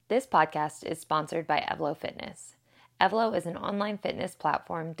This podcast is sponsored by Evlo Fitness. Evlo is an online fitness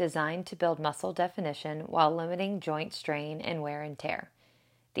platform designed to build muscle definition while limiting joint strain and wear and tear.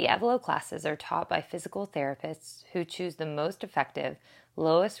 The Evlo classes are taught by physical therapists who choose the most effective,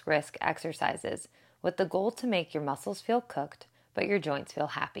 lowest risk exercises with the goal to make your muscles feel cooked, but your joints feel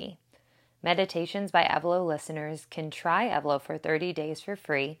happy. Meditations by Evlo listeners can try Evlo for 30 days for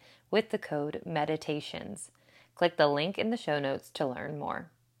free with the code MEDITATIONS. Click the link in the show notes to learn more.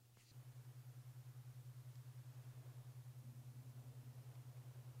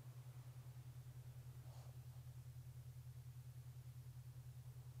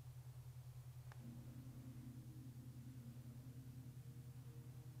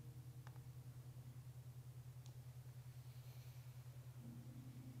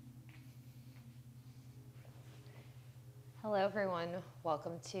 Hello everyone,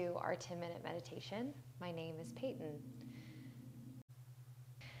 welcome to our 10-minute meditation. My name is Peyton.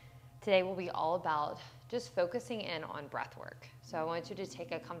 Today will be all about just focusing in on breath work. So I want you to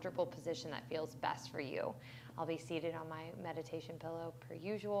take a comfortable position that feels best for you. I'll be seated on my meditation pillow per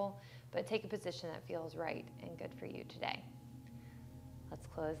usual, but take a position that feels right and good for you today. Let's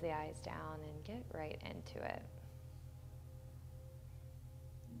close the eyes down and get right into it.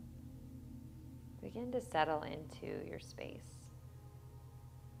 Begin to settle into your space.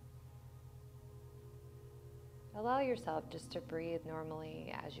 Allow yourself just to breathe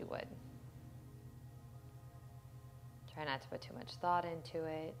normally as you would. Try not to put too much thought into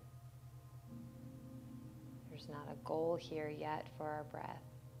it. There's not a goal here yet for our breath.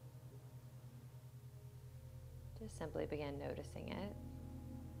 Just simply begin noticing it.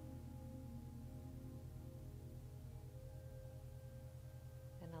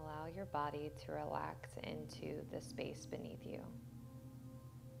 Allow your body to relax into the space beneath you.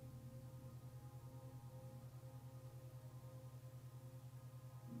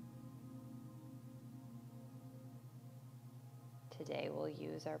 Today we'll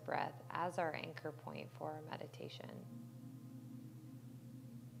use our breath as our anchor point for our meditation.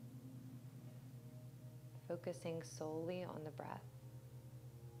 Focusing solely on the breath.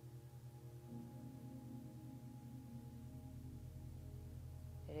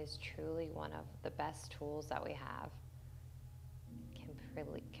 It is truly one of the best tools that we have,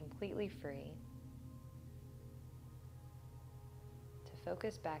 completely free to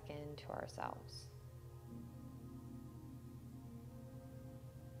focus back into ourselves.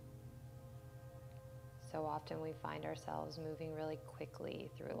 So often we find ourselves moving really quickly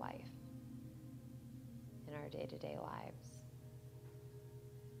through life in our day-to-day lives.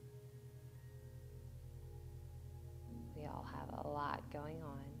 We all have a lot going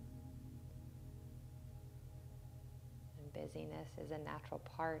on, and busyness is a natural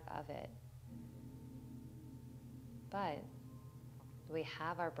part of it. But we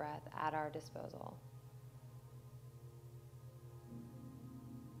have our breath at our disposal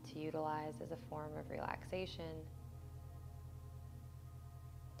to utilize as a form of relaxation,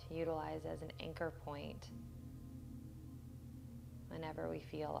 to utilize as an anchor point whenever we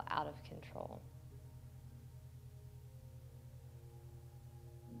feel out of control.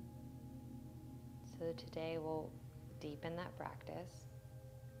 So today we'll deepen that practice,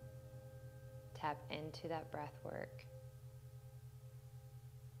 tap into that breath work,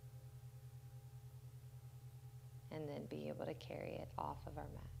 and then be able to carry it off of our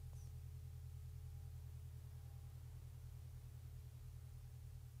mats.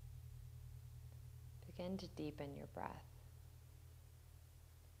 Begin to deepen your breath.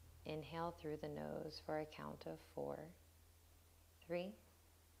 Inhale through the nose for a count of 4, 3,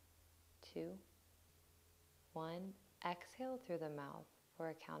 2, 1. Exhale through the mouth for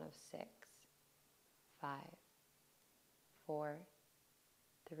a count of 6, 5, 4,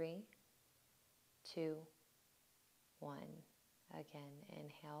 3, 2, 1. Again,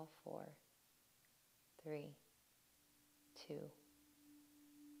 inhale 4, 3, 2,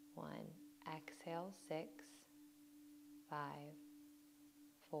 1. Exhale 6, 5,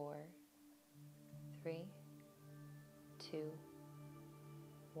 4, 3, 2,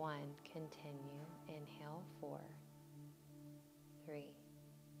 1. Continue. Inhale 4, 3,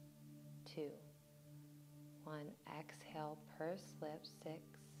 2, 1. Exhale, purse lips 6,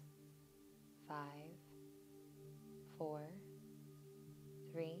 5, 4,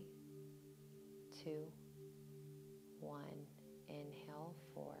 3, 2, 1. Inhale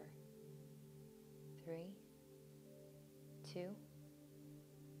 4, 3, 2,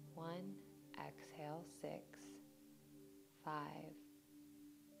 1. Exhale 6, 5,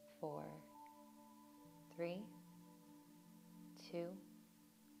 4, 3, 2,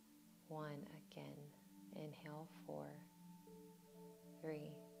 1. Again, inhale 4,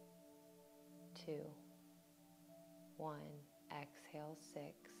 3, 2, 1. Exhale, 6,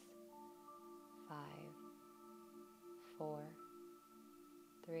 5, 4,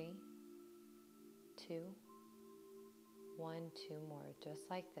 3, 2, 1. 2 more, just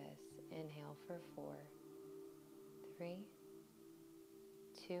like this. Inhale for 4, 3,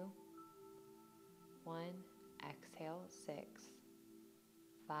 2, 1. Exhale, 6,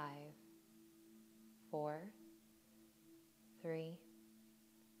 5, 4, 3,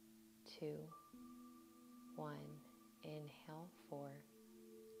 2, 1. Inhale, 4,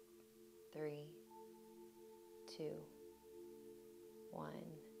 3, 2, 1.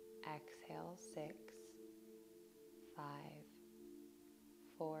 Exhale, 6, 5,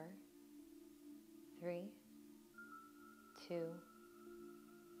 4, 3, 2,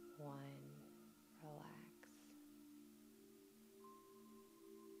 1. Relax.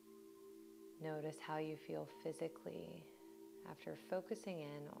 Notice how you feel physically after focusing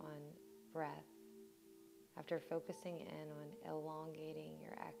in on breath, after focusing in on elongating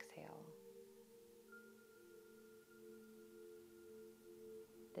your exhale.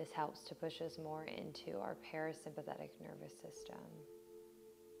 This helps to push us more into our parasympathetic nervous system,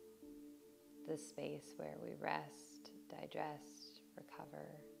 the space where we rest, digest,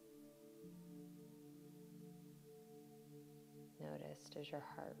 recover. Notice, does your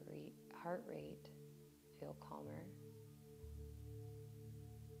heart rate feel calmer?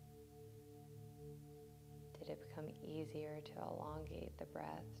 Did it become easier to elongate the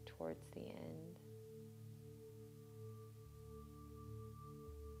breath towards the end?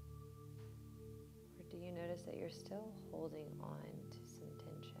 Or do you notice that you're still holding on to some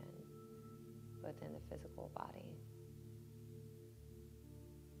tension within the physical body?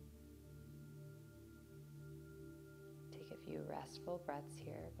 Take a few restful breaths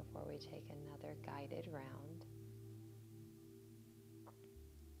here before we take another guided round.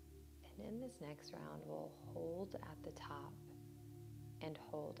 And in this next round, we'll hold at the top and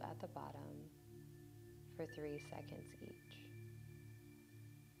hold at the bottom for 3 seconds each.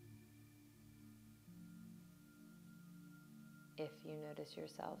 If you notice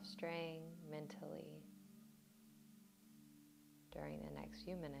yourself straying mentally during the next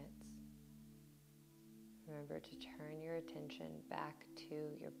few minutes, remember to turn your attention back to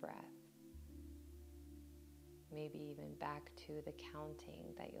your breath. Maybe even back to the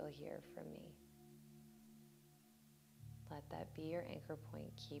counting that you'll hear from me. Let that be your anchor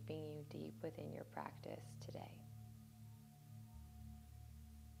point, keeping you deep within your practice today.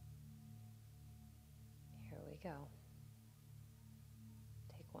 Here we go.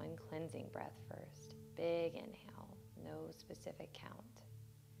 Take one cleansing breath first. Big inhale, no specific count.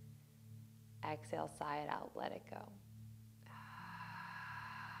 Exhale, sigh it out, let it go.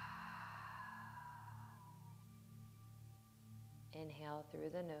 Inhale through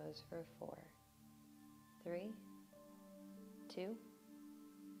the nose for 4, 3, 2,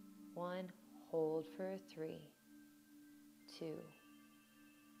 1. Hold for 3, 2,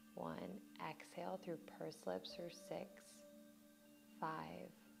 1. Exhale through pursed lips for 6, 5,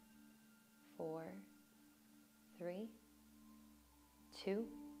 4, 3, 2,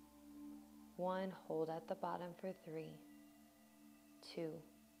 1. Hold at the bottom for 3, 2,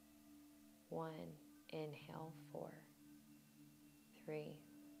 1. Inhale, 4, 3,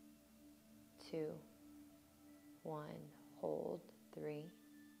 2, 1. Hold, 3,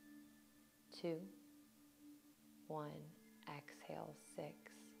 2, 1. Exhale, 6,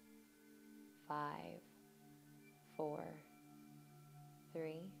 5, 4,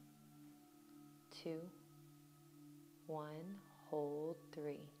 3, 2, 1. Hold,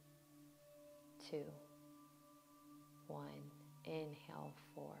 3, 2, 1. Inhale,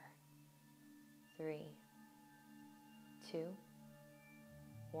 4, 3, 2,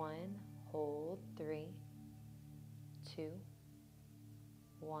 1. Hold, 3, 2,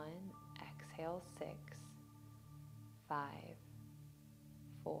 1. Exhale, 6, 5,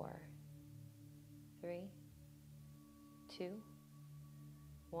 4, 3, 2,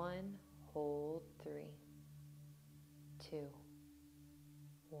 1. Hold, 3, 2,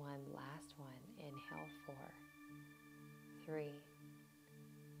 1. Last one. Inhale, 4, 3,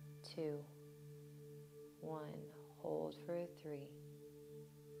 2, 1. Hold for 3,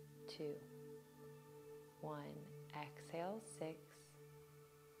 2, 1. Exhale, 6,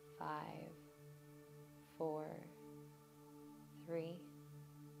 5, 4, 3,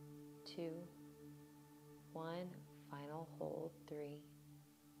 2, 1. Final hold, 3,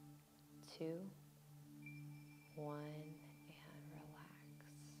 2, 1, and relax.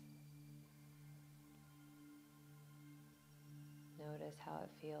 Notice how it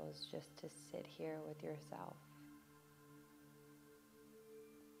feels just to sit here with yourself.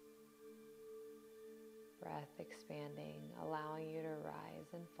 Breath expanding, allowing you to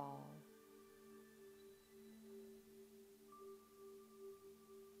rise and fall.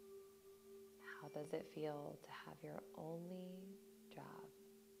 How does it feel to have your only job,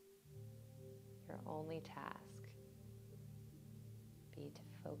 your only task, be to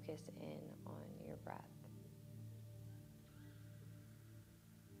focus in on your breath?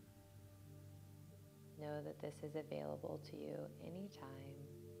 Know that this is available to you anytime,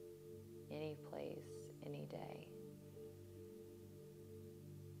 any place, any day.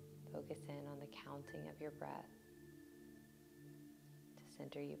 Focus in on the counting of your breath to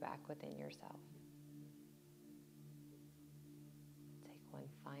center you back within yourself. Take one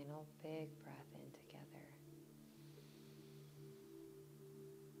final big breath in together.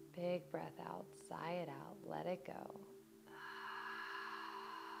 Big breath out, sigh it out, let it go.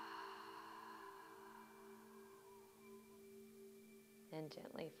 And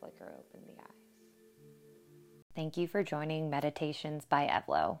gently flicker open the eyes. Thank you for joining Meditations by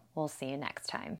Evlo. We'll see you next time.